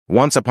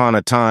Once upon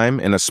a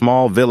time, in a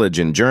small village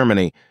in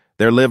Germany,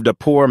 there lived a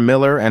poor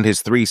miller and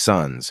his 3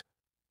 sons.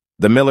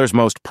 The miller's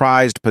most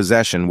prized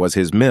possession was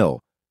his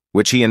mill,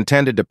 which he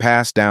intended to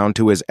pass down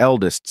to his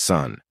eldest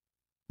son.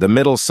 The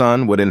middle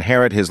son would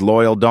inherit his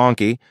loyal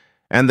donkey,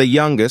 and the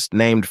youngest,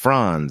 named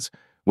Franz,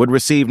 would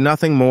receive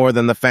nothing more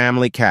than the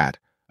family cat,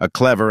 a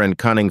clever and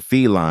cunning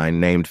feline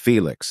named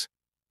Felix.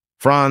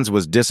 Franz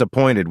was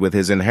disappointed with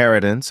his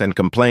inheritance and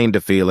complained to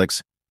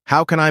Felix,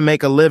 "How can I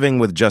make a living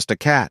with just a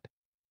cat?"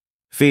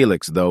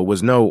 Felix, though,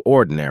 was no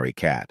ordinary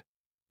cat.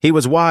 He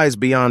was wise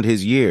beyond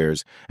his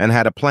years and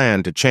had a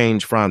plan to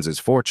change Franz's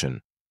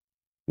fortune.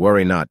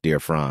 "Worry not, dear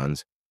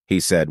Franz," he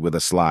said with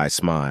a sly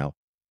smile.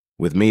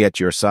 "With me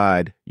at your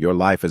side, your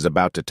life is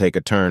about to take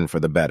a turn for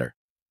the better."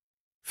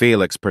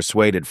 Felix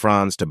persuaded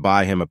Franz to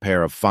buy him a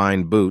pair of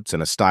fine boots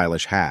and a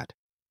stylish hat.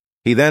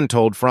 He then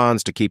told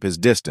Franz to keep his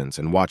distance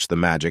and watch the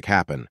magic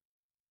happen.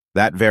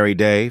 That very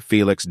day,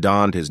 Felix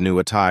donned his new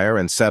attire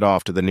and set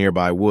off to the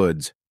nearby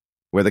woods,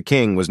 where the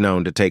king was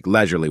known to take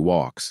leisurely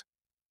walks.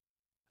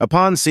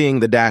 Upon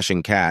seeing the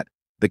dashing cat,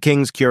 the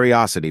king's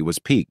curiosity was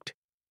piqued.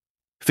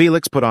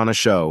 Felix put on a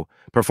show,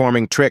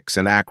 performing tricks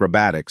and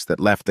acrobatics that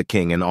left the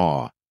king in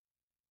awe.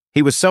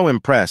 He was so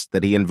impressed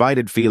that he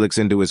invited Felix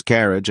into his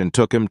carriage and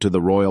took him to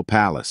the royal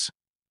palace.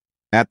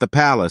 At the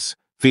palace,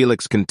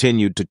 Felix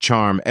continued to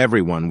charm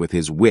everyone with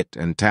his wit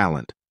and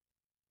talent.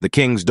 The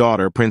king's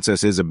daughter,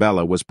 Princess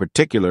Isabella, was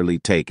particularly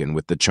taken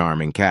with the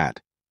charming cat.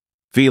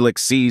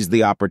 Felix seized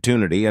the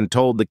opportunity and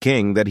told the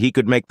king that he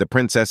could make the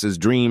princess's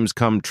dreams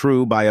come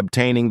true by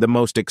obtaining the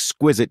most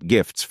exquisite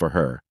gifts for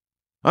her.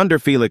 Under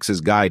Felix's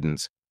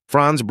guidance,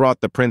 Franz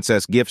brought the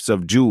princess gifts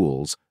of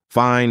jewels,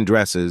 fine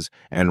dresses,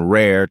 and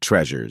rare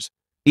treasures.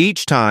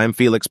 Each time,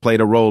 Felix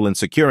played a role in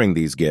securing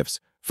these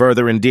gifts,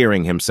 further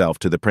endearing himself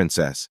to the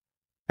princess.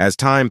 As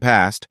time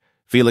passed,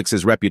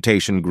 Felix's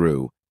reputation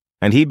grew,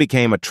 and he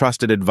became a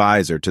trusted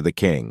advisor to the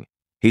king.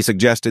 He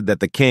suggested that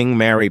the king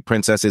marry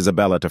Princess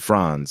Isabella to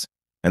Franz,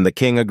 and the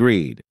king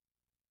agreed.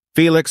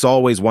 Felix,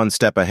 always one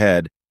step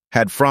ahead,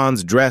 had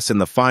Franz dress in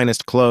the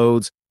finest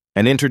clothes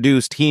and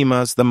introduced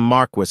Himas, the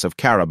Marquis of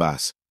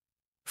Carabas.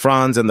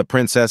 Franz and the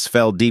princess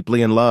fell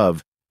deeply in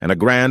love, and a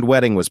grand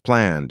wedding was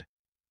planned.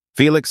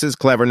 Felix's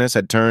cleverness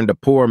had turned a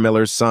poor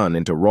miller's son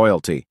into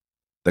royalty.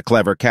 The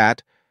clever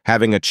cat,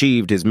 having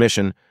achieved his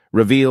mission,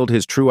 revealed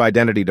his true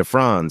identity to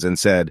Franz and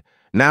said,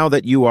 "Now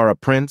that you are a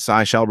prince,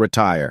 I shall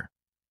retire."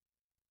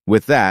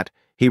 With that,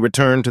 he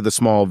returned to the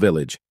small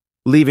village,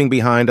 leaving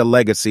behind a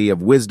legacy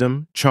of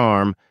wisdom,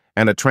 charm,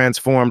 and a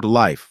transformed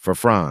life for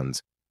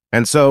Franz.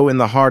 And so, in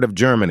the heart of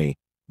Germany,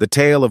 the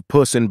tale of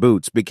Puss in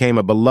Boots became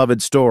a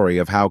beloved story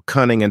of how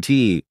cunning and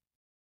he